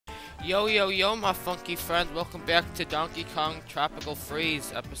Yo, yo, yo, my funky friends. Welcome back to Donkey Kong Tropical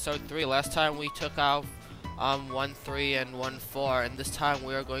Freeze, Episode 3. Last time we took out 1-3 and 1-4, and this time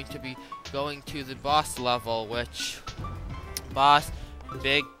we are going to be going to the boss level, which... Boss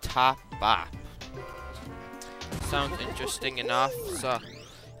Big Top Bop. Sounds interesting enough, so...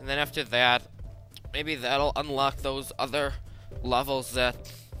 And then after that, maybe that'll unlock those other levels that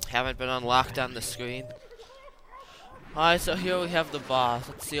haven't been unlocked on the screen. Alright, so here we have the boss.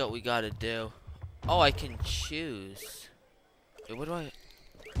 Let's see what we gotta do. Oh, I can choose. Wait, what do I...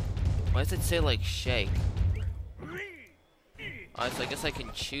 Why does it say, like, shake? Alright, so I guess I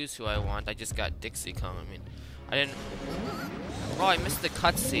can choose who I want. I just got Dixie Kong. I mean, I didn't... Oh, I missed the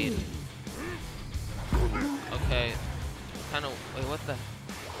cutscene. Okay. Kind of... Wait, what the...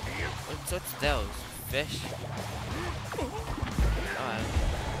 What's those? Fish? Alright.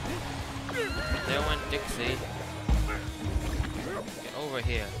 There went Dixie. Get over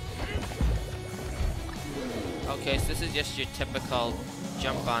here. Okay, so this is just your typical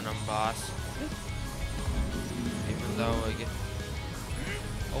jump on him boss. Even though I get...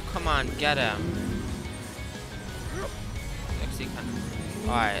 Oh, come on, get him. Dixie kind of...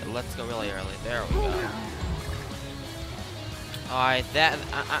 Alright, let's go really early. There we go. Alright, that...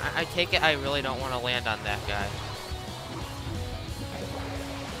 I take it I really don't want to land on that guy.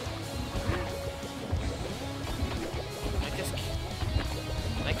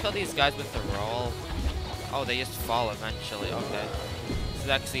 Can I kill these guys with the roll? Oh, they just fall eventually. Okay. This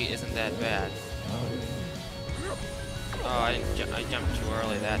actually isn't that bad. Oh, I jumped too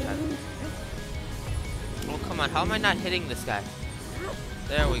early that time. Oh, come on. How am I not hitting this guy?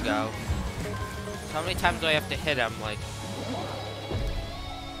 There we go. So how many times do I have to hit him? Like...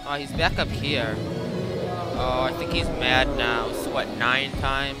 Oh, he's back up here. Oh, I think he's mad now. So what, 9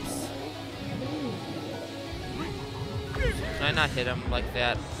 times? Can I not hit him like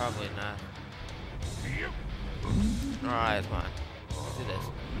that? Probably not. Alright, come on. Let's do this.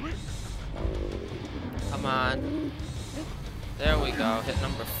 Come on. There we go. Hit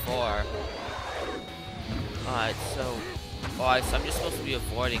number 4. Alright, so... Alright, so I'm just supposed to be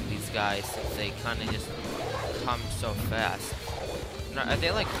avoiding these guys since they kind of just come so fast. No, are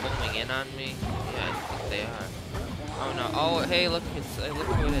they like homing in on me? Yeah, I think they are. Oh no. Oh, hey, look, look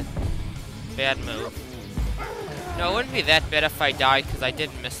who it is. Bad move. No, it wouldn't be that bad if I died, because I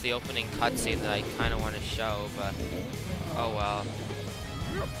did miss the opening cutscene that I kind of want to show, but... Oh well.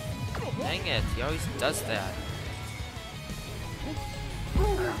 Dang it, he always does that.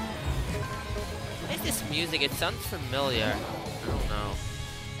 What is this music? It sounds familiar. I don't know.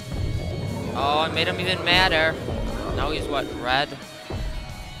 Oh, I made him even madder. Now he's what, red?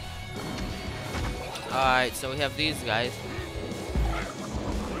 Alright, so we have these guys.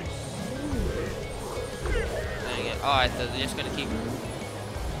 Dang it. Alright, so they're just gonna keep...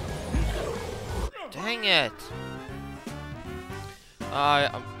 Dang it!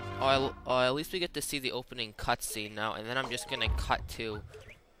 At least we get to see the opening cutscene now, and then I'm just gonna cut to...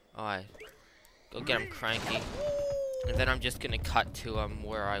 Alright. Go get him, Cranky. And then I'm just gonna cut to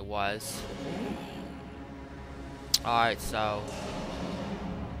where I was. Alright, so...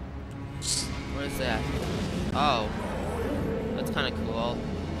 What is that? Oh. That's kinda cool.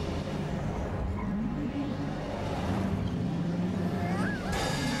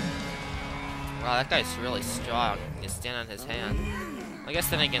 Wow, that guy's really strong. He can stand on his hand. I guess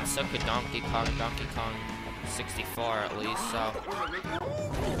then again, so could Donkey Kong 64 at least, so...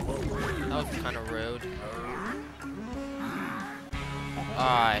 That was kinda rude.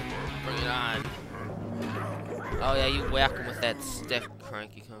 Alright, bring it on. Oh yeah, you whack him with that stick,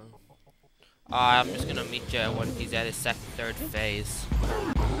 Cranky Kong. I'm just gonna meet you when he's at his third phase.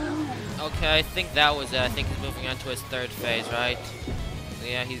 Okay, I think that was it. I think he's moving on to his 3rd phase, right?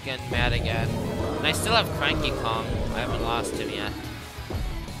 Yeah, he's getting mad again. And I still have Cranky Kong. I haven't lost him yet.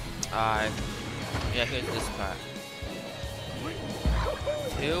 Alright. Yeah, here's this part.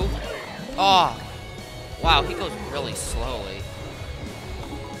 2. Oh! Wow, he goes really slowly.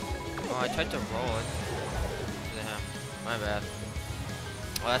 Oh, I tried to roll it. Damn. My bad.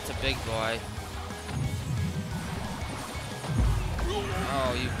 Oh, that's a big boy.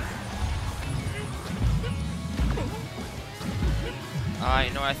 Oh, you...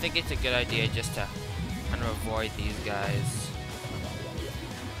 You know, I think it's a good idea just to kind of avoid these guys.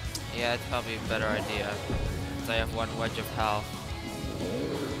 Yeah, it's probably a better idea. Because I have 1 wedge of health.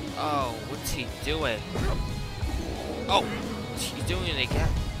 Oh, what's he doing? Oh, he's doing it again.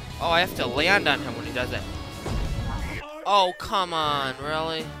 Oh, I have to land on him when he does it. Oh, come on,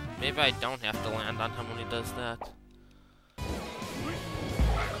 really? Maybe I don't have to land on him when he does that.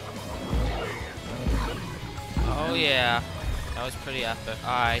 Oh, yeah. That was pretty epic.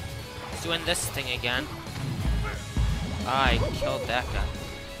 Alright. He's doing this thing again. I killed that guy.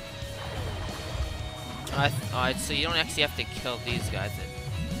 Alright, so you don't actually have to kill these guys.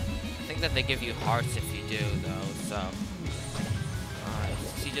 I think that they give you hearts if you do, though, so... Alright,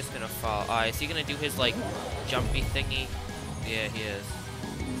 is he just gonna fall? Alright, is he gonna do his, like, jumpy thingy? Yeah, he is.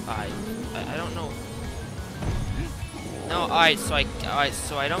 Alright, I don't know. No, alright, so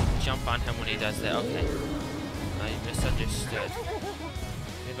I don't jump on him when he does that. Okay. I misunderstood.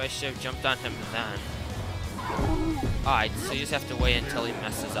 Maybe I should have jumped on him then. Alright, so you just have to wait until he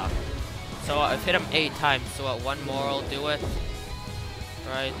messes up. So I've hit him 8 times, so what, one more will do it?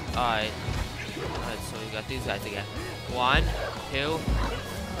 Right? Alright. Alright, so we got these guys again. 1, 2.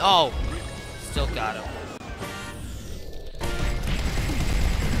 Oh! Still got him.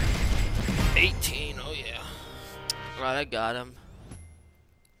 18, oh yeah. Right, I got him.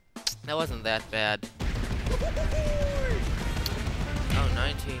 That wasn't that bad. Oh,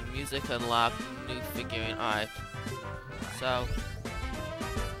 19. Music unlocked. New figurine. Alright. So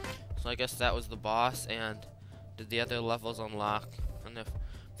I guess that was the boss, and did the other levels unlock? And if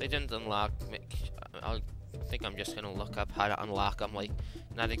they didn't unlock, I think I'm just gonna look up how to unlock them. Like,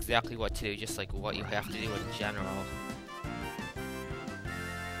 not exactly what to do, just like what you have to do in general.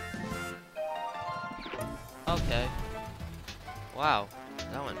 Okay. Wow,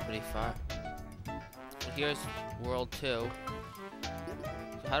 that went pretty far. Well, here's World 2.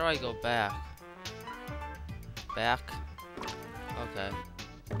 So how do I go back? Back? Okay.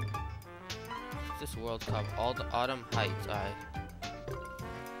 This World Cup, all the Autumn Heights,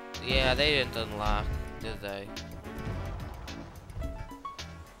 yeah, they didn't unlock, did they?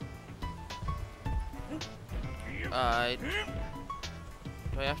 Do I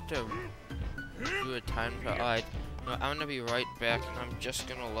have to do a time for, no, I'm gonna be right back, and I'm just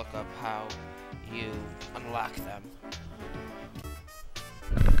gonna look up how you unlock them.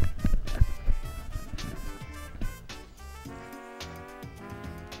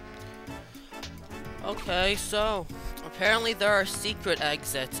 Okay, so apparently there are secret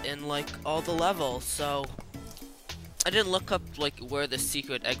exits in like all the levels, so I didn't look up like where the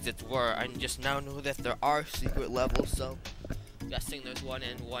secret exits were. I just now know that there are secret levels, so I'm guessing there's one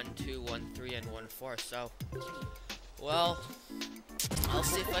in 1, 2, 1, 3, and 1, 4, so well, I'll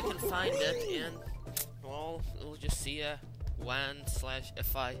see if I can find it, and well, we'll just see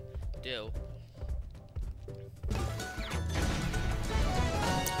when/if I do.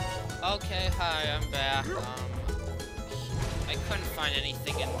 Okay, hi, I'm back. I couldn't find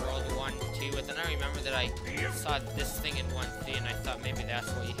anything in World 1, 2, but then I remember that I saw this thing in 1, 3, and I thought maybe that's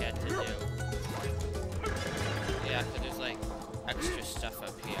what you had to do. Yeah, so there's like extra stuff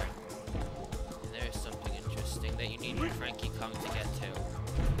up here. And there's something interesting that you need your Frankie Kong to get to.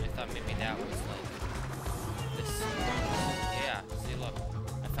 I thought maybe that was like this. Yeah, see, look,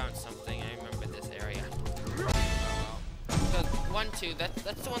 I found something. I remember this area. So 1, 2,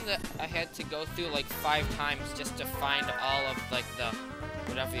 that's the one that I had to go through like 5 times just to find all of like the,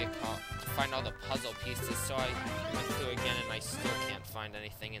 whatever you call it, to find all the puzzle pieces. So I went through again and I still can't find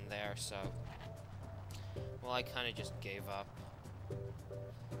anything in there, so, well, I kind of just gave up.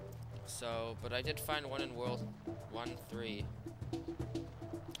 So, but I did find one in World 1, 3.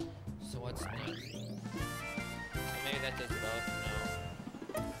 So what's next? So maybe that does both,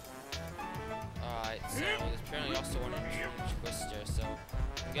 no. Alright, so there's apparently also one in Twister, so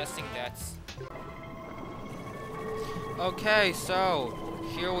I'm guessing that's... Okay, so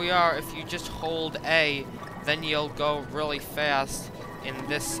here we are. If you just hold A, then you'll go really fast in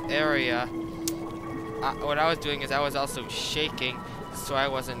this area. What I was doing is I was also shaking, so I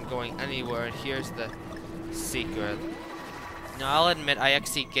wasn't going anywhere, and here's the secret. Now, I'll admit I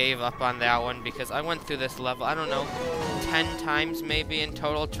actually gave up on that one because I went through this level, I don't know, 10 times maybe in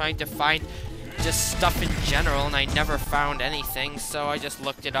total, trying to find just stuff in general, and I never found anything, so I just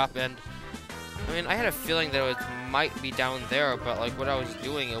looked it up, and I mean, I had a feeling that it might be down there, but like what I was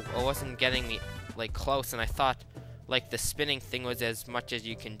doing, it wasn't getting me like close, and I thought like the spinning thing was as much as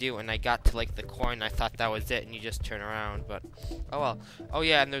you can do, and I got to like the coin, I thought that was it, and you just turn around, but oh well. Oh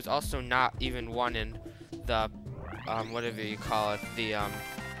yeah, and there's also not even one in the whatever you call it, the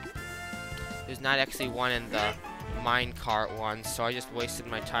there's not actually one in the minecart one, so I just wasted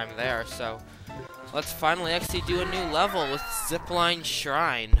my time there. So let's finally actually do a new level with Zipline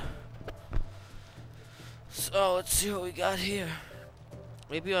Shrine. So let's see what we got here.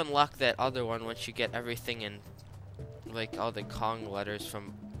 Maybe unlock that other one once you get everything in, like all the Kong letters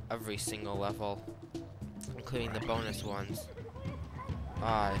from every single level, including the bonus ones.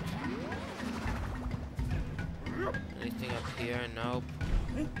 Alright. Anything up here? Nope.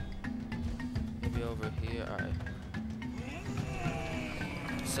 Maybe over here. Alright.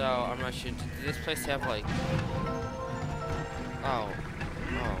 So I'm not sure. Did this place have like? Oh,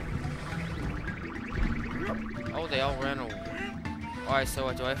 oh, they all ran away. All right, so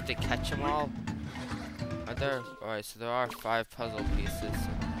what, do I have to catch them all? Are there? All right, so there are 5 puzzle pieces.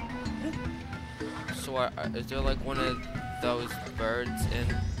 So is there like one of those birds in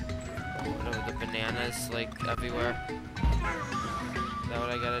one of the bananas like everywhere? Is that what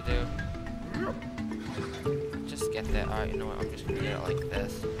I gotta do? Just get that. Alright, you know what? I'm just gonna get it like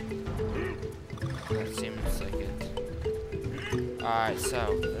this. That seems like it. Alright, so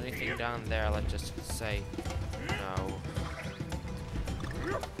anything down there? Let's just say no.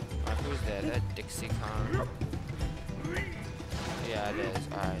 Who's that? That Dixie Kong? Yeah, it is.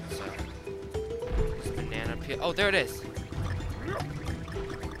 Alright, so this banana peel. Oh, there it is.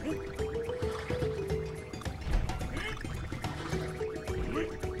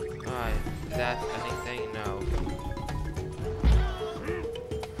 Alright, is that anything? No.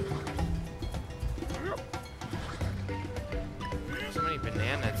 So many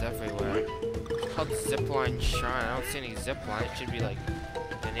bananas everywhere. It's called Zipline Shrine. I don't see any zipline. It should be like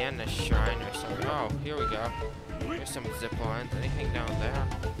Banana Shrine or something. Oh, here we go. There's some zip lines. Anything down there?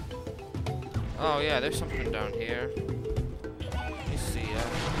 Oh yeah, there's something down here. Let me see it.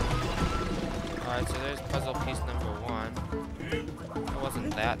 Alright, so there's puzzle piece number 1. It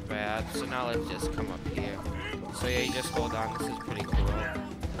wasn't that bad. So now let's just come up here. So yeah, you just hold on. This is pretty cool.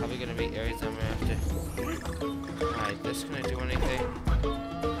 Probably gonna be areas I'm gonna have to. Alright, this gonna do anything?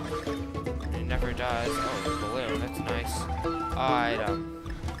 It never does. Oh, blue. That's nice. Alright,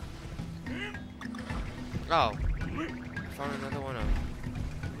 oh, I found another one of.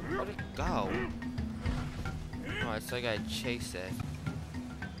 Where'd it go? Oh, it's like I gotta chase it.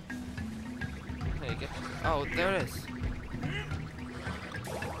 Hey, oh, there it is.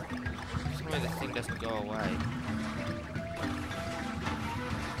 Tell me the thing doesn't go away.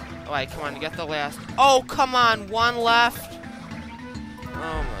 Alright, come on, get the last. Oh, come on, 1 left.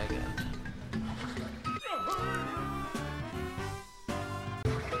 Oh my god.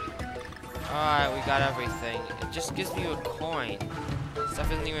 Alright, we got everything. It just gives you a coin.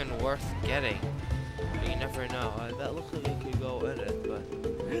 Stuff isn't even worth getting. But you never know. That looks like it could go in it, but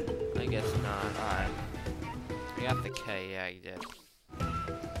I guess not. Alright. You got the K, yeah, you did.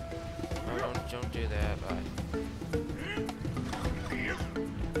 Oh, don't do that. Alright.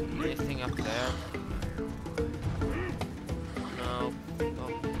 Anything up there? No.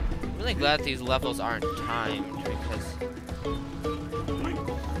 Oh. I'm really glad these levels aren't timed because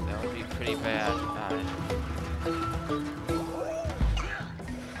pretty bad.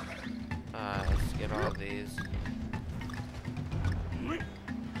 Let's get all these.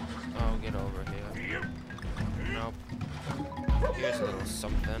 Oh, get over here. Nope. Here's a little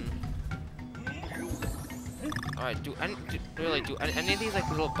something. Alright, do any of these like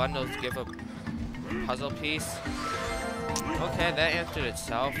little bundles give a puzzle piece? Okay, that answered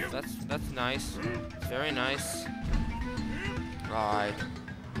itself. That's nice. Very nice. Alright.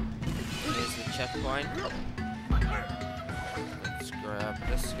 Here's the checkpoint. Let's grab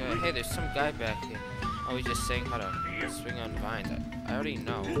this guy. Hey, there's some guy back here. Oh, he's just saying how to swing on vines. I already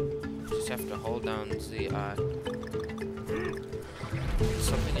know. Just have to hold down the,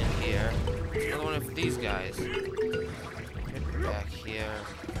 something in here. There's another one of these guys. Get back here.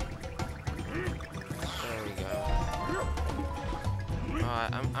 There we go.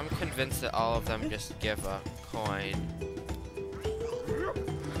 I'm convinced that all of them just give a coin.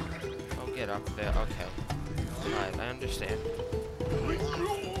 Get up there, okay. Alright, I understand.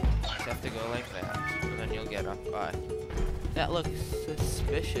 Just have to go like that, and then you'll get up. Alright. That looks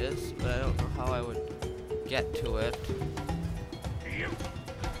suspicious, but I don't know how I would get to it.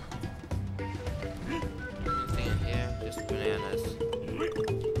 Anything in here? Just bananas.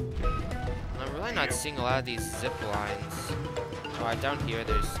 I'm really not seeing a lot of these zip lines. Alright, down here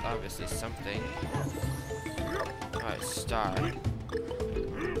there's obviously something. Alright, star.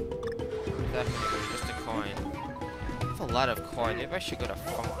 Just a coin. I have a lot of coin. Maybe I should go to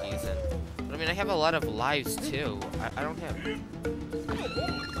Funky's and. But I mean, I have a lot of lives too. I don't have.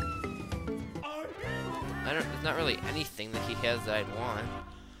 There's not really anything that he has that I'd want.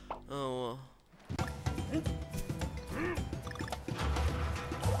 Oh.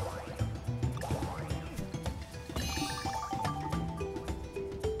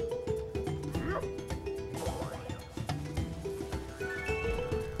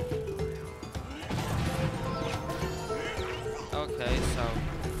 Okay, so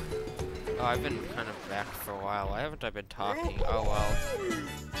I've been kind of back for a while. Why haven't I been talking? Oh well.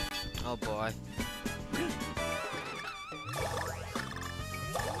 Oh boy.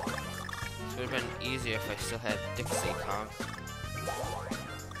 This would have been easier if I still had Dixie Kong.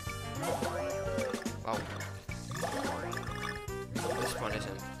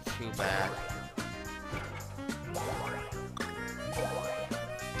 too bad.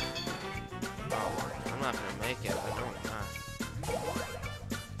 Oh, I'm not gonna make it. I know I'm not.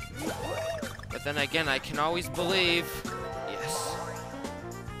 But then again, I can always believe. Yes.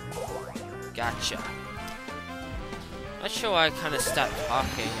 Gotcha. Not sure why I kind of stopped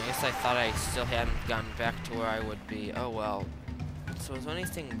talking. I guess I thought I still hadn't gotten back to where I would be. Oh well. So is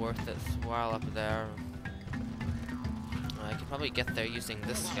anything worth it while up there? I could probably get there using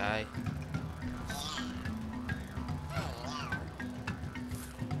this guy.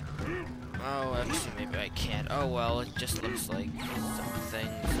 Oh, actually, maybe I can't. Oh well, it just looks like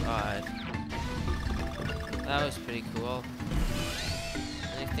something's odd. That was pretty cool.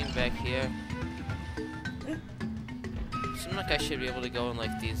 Anything back here? Seems like I should be able to go in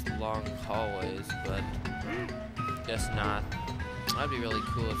like these long hallways, but guess not. That'd be really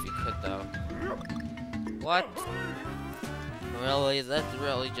cool if you could, though. What? Really? That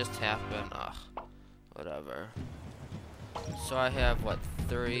really just happened? Ugh. Whatever. So I have, what,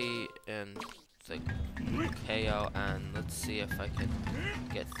 3 in the KO, and let's see if I can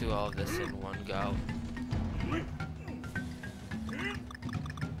get through all of this in one go.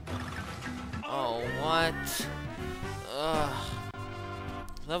 Oh, what? Ugh.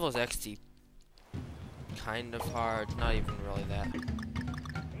 Levels XT kind of hard, not even really that.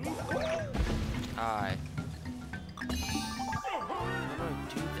 Alright. How do I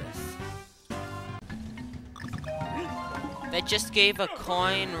do this? They just gave a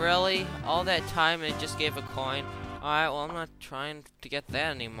coin, really? All that time and it just gave a coin? Alright, well I'm not trying to get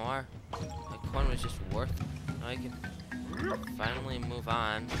that anymore. My coin was just worth it. Now I can finally move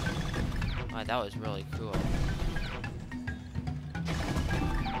on. Alright, that was really cool.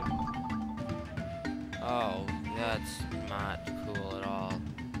 Oh, that's not cool at all.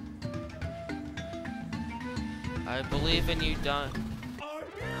 I believe in you, Don.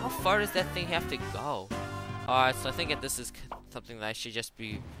 How far does that thing have to go? Alright, so I think that this is something that I should just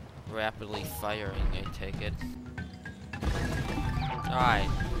be rapidly firing, I take it. Alright.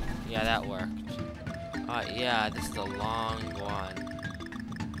 Yeah, that worked. Yeah, this is a long one.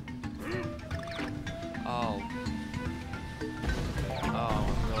 Oh. Oh,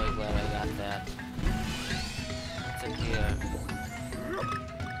 I'm really glad I got that. What's in here?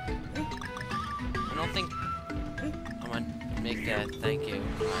 I don't think I'm gonna make that. Thank you.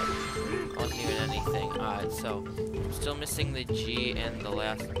 I wasn't even anything. Alright, so I'm still missing the G and the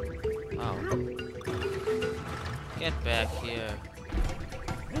last. Oh. Get back here.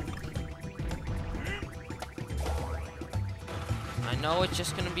 I know it's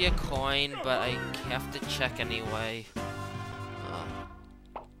just gonna be a coin, but I have to check anyway.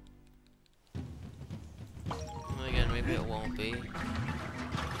 Again, maybe it won't be.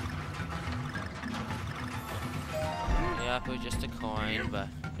 Yeah, it was just a coin, but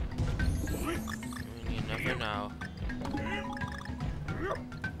I mean, you never know.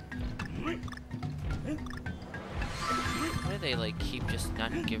 Why do they like keep just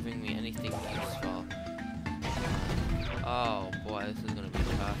not giving me anything useful? Oh boy, this is gonna be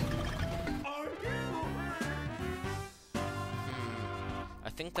tough. I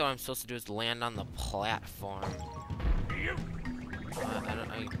think that what I'm supposed to do is land on the platform.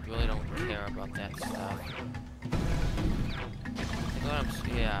 I really don't care about that stuff.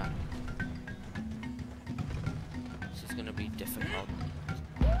 Yeah. This is gonna be difficult.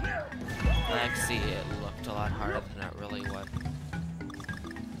 Actually, it looked a lot harder than it really was.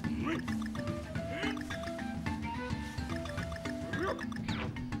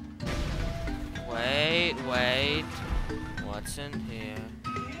 Wait. What's in here?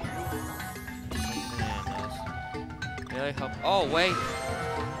 Some bananas. Really hope. Oh, wait.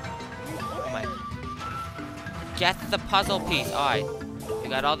 Oh my. Get the puzzle piece. Alright. We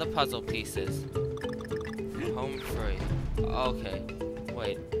got all the puzzle pieces. Home free. Okay.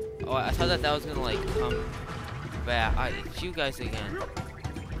 Wait. Oh, I thought that was gonna, like, come back. Alright, it's you guys again.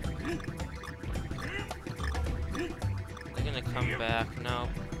 They're gonna come back. No.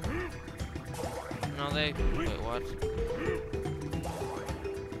 No, they... Wait, what?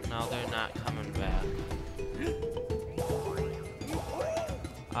 No, they're not coming back.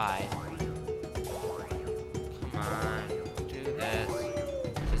 Alright. Come on. Do this.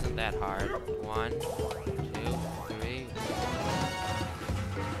 This isn't that hard. 1, 2, 3.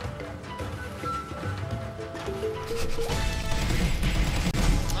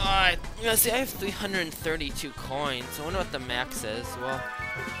 Alright. Yeah, see, I have 332 coins. I wonder what the max is. Well,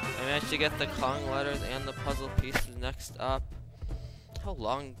 I managed to get the Kong letters and the puzzle pieces next up. How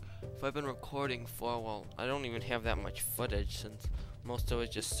long have I been recording for? Well, I don't even have that much footage since most of it was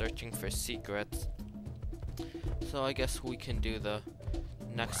just searching for secrets. So I guess we can do the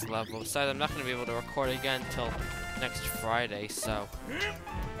next level. Besides, I'm not going to be able to record again until next Friday, so.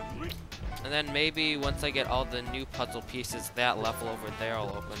 And then maybe once I get all the new puzzle pieces, that level over there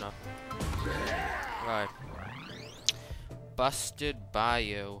will open up. Right. Busted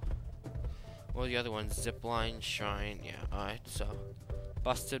Bayou. What are the other ones? Zipline Shrine. Yeah, alright, so.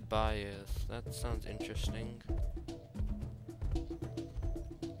 Busted Bayou. That sounds interesting.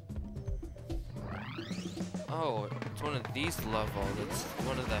 Oh, it's one of these levels. It's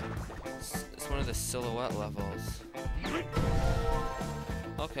one of the silhouette levels.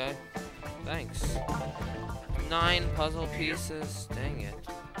 Okay. Thanks. 9 puzzle pieces. Dang it.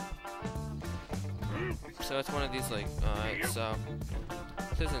 So it's one of these, like, alright, so.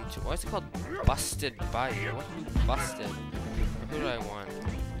 This isn't too. Why is it called Busted Bayou? What? Busted? Or who do I want?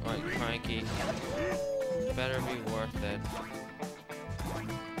 Alright, Cranky. Better be worth it.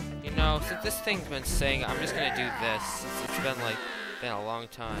 You know, since this thing's been saying I'm just gonna do this, since it's been a long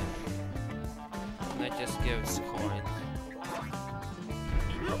time. And that just gives coins.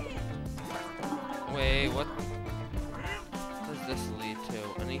 Wait, what does this lead to?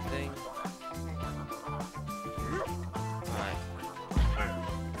 Anything? Alright. I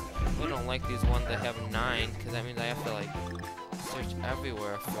don't like these ones that have 9, because that means I have to, like, search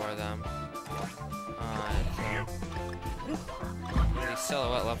everywhere for them. Alright, so these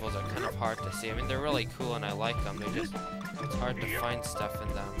silhouette levels are kind of hard to see. I mean, they're really cool and I like them. They're just, it's hard to find stuff in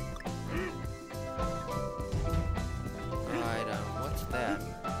them. Alright, what's that?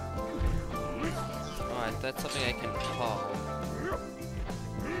 Alright, that's something I can pull.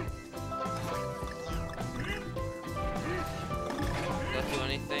 Does that do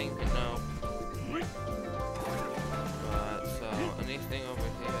anything? No. So, anything over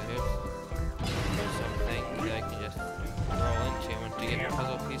here? Here's something that I can just roll into and to get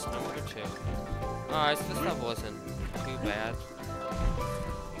puzzle piece number 2. Alright, so this level isn't too bad.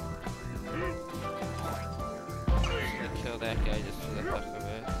 I'm gonna kill that guy just for the heck of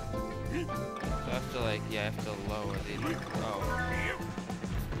it. So I have to, like, yeah, I have to lower these. Oh.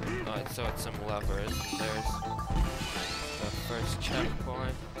 Alright, so it's some levers. There's the first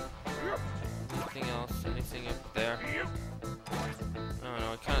checkpoint. Anything else? Anything up there? I don't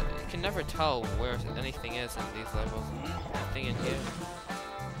know. You can never tell where anything is in these levels. Nothing in here.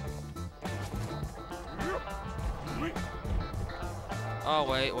 Oh,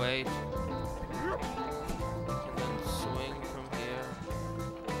 wait. And then swing from here.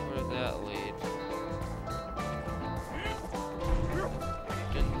 Where does that lead?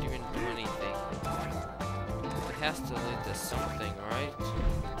 Didn't even do anything. It has to lead to something, right?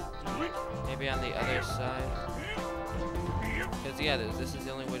 Maybe on the other side? Because, yeah, this is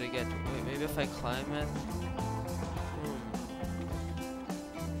the only way to get to. Wait, maybe if I climb it?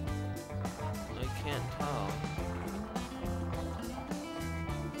 I can't tell.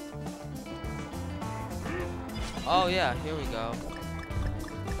 Oh, yeah, here we go.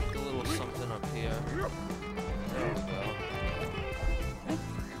 A little something up here. There we go.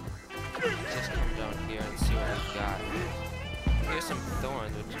 Let's just come down here and see what we've got. Here's some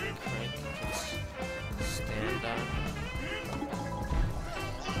thorns which Crank can stand on.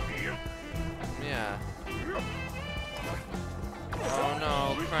 Yeah. Oh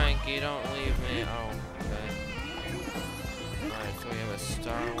no, Cranky, don't leave me. Oh, okay. Alright, so we have a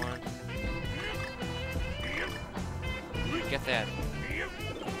star one. Get that.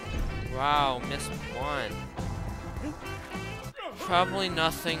 Wow, missed 1. Probably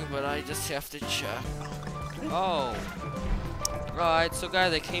nothing, but I just have to check. Oh. Right, so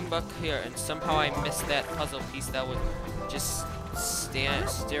guys, I came back here and somehow I missed that puzzle piece that was just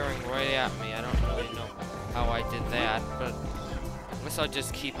staring right at me. I don't really know how I did that, but I guess I'll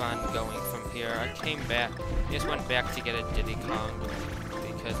just keep on going from here. I came back, I just went back to get a Diddy Kong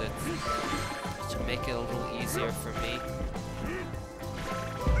because it's to make it a little easier for me. I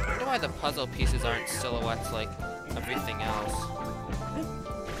wonder why the puzzle pieces aren't silhouettes like everything else.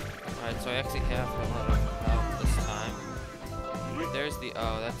 Alright, so I actually have a lot of help this time. There's the,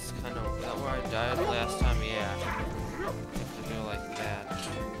 oh, that's kind of, is that where I died last time? Yeah. Have to do like that.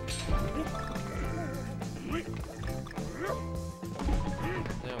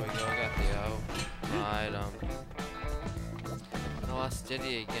 There we go, I got the O. Alright, I lost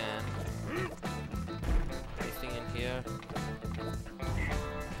Diddy again. Anything in here?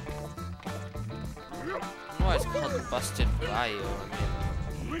 I don't know why it's called Busted Bayou.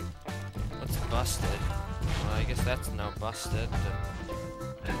 I mean, what's busted? Well, I guess that's now busted.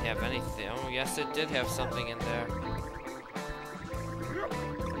 Didn't have anything. Oh, yes, it did have something in there. Oh,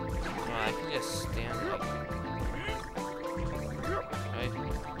 I can just stand like... Right?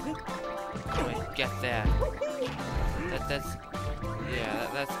 Oh, wait, get that. That's... Yeah,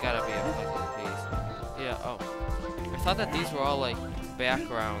 that's gotta be a puzzle piece. Yeah, oh. I thought that these were all like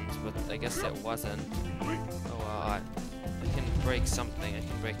backgrounds, but I guess it wasn't. Oh well, I can break something. I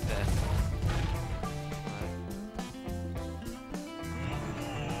can break this.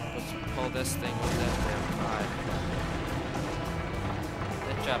 Let's pull this thing with that damn rod.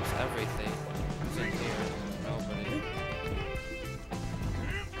 It drops everything. Who's in here? Nobody.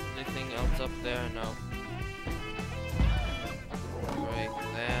 Anything else up there? No. Break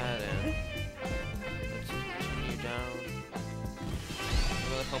that and let's continue down. I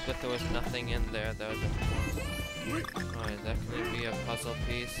really hope that there was nothing in there though. Alright, is that gonna be a puzzle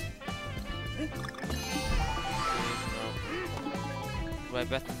piece? No. But I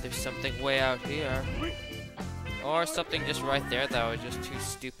bet that there's something way out here. Or something just right there that was just too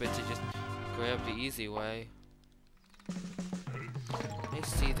stupid to just grab the easy way. I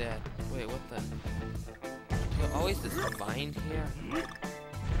see that. Wait, what the? There's always this vine here.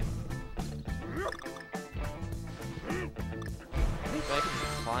 But I can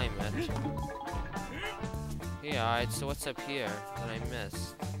climb it. Yeah, alright, so what's up here that I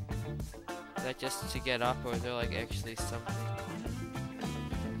missed? Is that just to get up, or is there like actually something?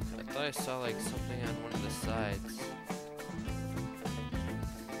 I thought I saw like something on one of the sides.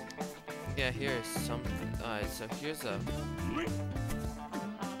 Yeah, here's something. Alright, so here's a...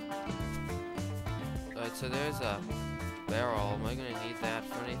 Alright, so there's a barrel. Am I gonna need that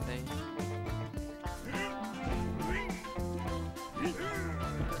for anything?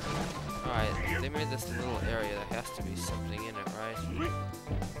 Alright, they made this little area. There has to be something in it, right?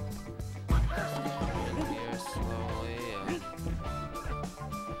 In here slowly.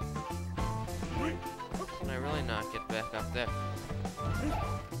 Can I really not get back up there?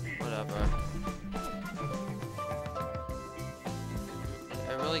 Whatever.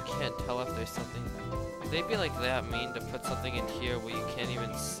 I really can't tell if there's something. Would they be like that mean to put something in here where you can't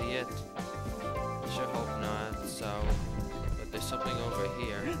even see it? I sure hope not. So, but there's something over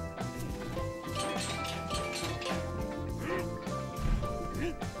here.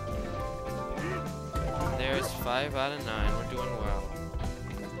 There's 5 out of 9. We're doing well.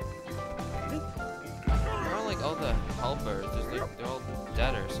 Where are like all the helpers? They're all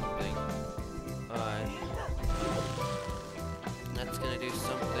dead or something. That's gonna do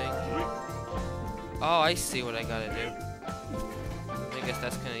something. Oh, I see what I gotta do. I guess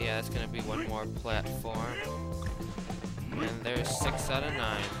that's gonna, yeah, that's gonna be one more platform. And there's 6 out of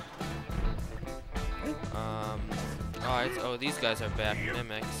 9. Alright, oh, these guys are back,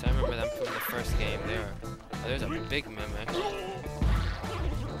 mimics. I remember them from the first game. There's a big mimic.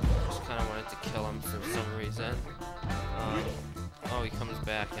 Just kind of wanted to kill him for some reason. Oh, he comes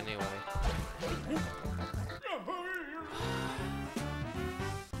back anyway. Do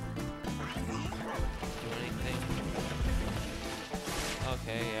anything?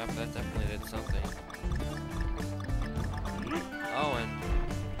 Okay, yeah, that definitely did something. Oh, and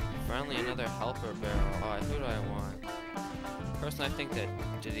finally another helper barrel. Alright, who do I want? Personally, I think that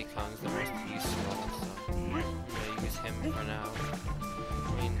Diddy Kong's the most useful, so I'm gonna use him for now. I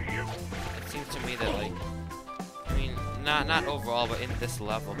mean, it seems to me that, like, I mean, not overall, but in this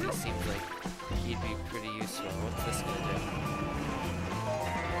level, he seems like he'd be pretty useful. What's this gonna do?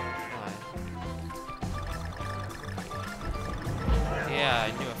 Why? Yeah,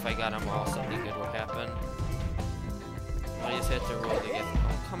 I knew if I got them all, something good would happen. I just had to roll to get.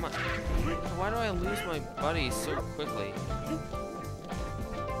 Oh, come on. Why do I lose my buddies so quickly?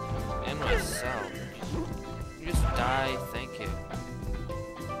 And myself. You just die, thank you.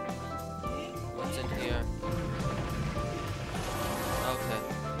 What's in here? Okay.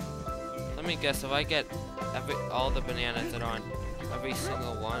 Let me guess, if I get all the bananas that are on every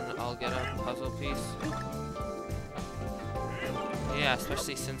single one, I'll get a puzzle piece. Yeah,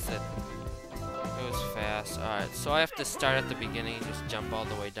 especially since it was fast. Alright, so I have to start at the beginning and just jump all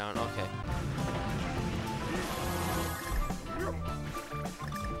the way down. Okay.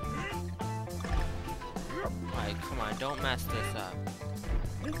 Alright, come on, don't mess this up.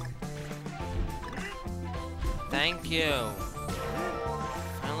 Thank you!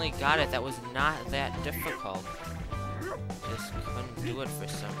 Finally got it. That was not that difficult. Just couldn't do it for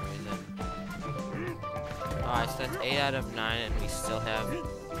some reason. Alright, so that's 8 out of 9 and we still have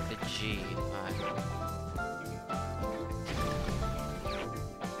the G.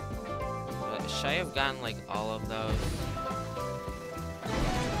 Should I have gotten like all of those?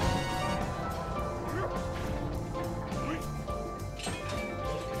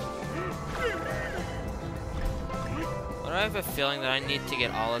 But I have a feeling that I need to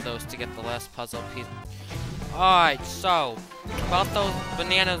get all of those to get the last puzzle piece. Alright, so about those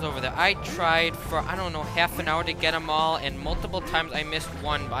bananas over there. I tried for, I don't know, half an hour to get them all, and multiple times I missed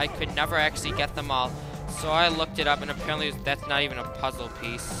one, but I could never actually get them all. So I looked it up, and apparently that's not even a puzzle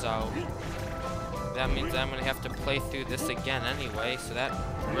piece, so that means I'm gonna have to play through this again anyway, so that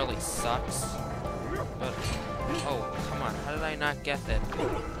really sucks. But, oh, come on, how did I not get that? Come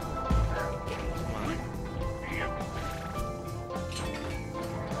on.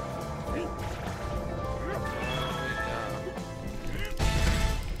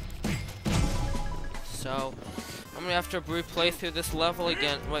 So, I'm gonna have to replay through this level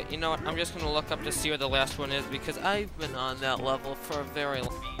again. Wait, you know what? I'm just gonna look up to see where the last one is because I've been on that level for a very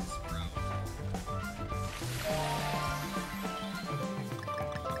long time.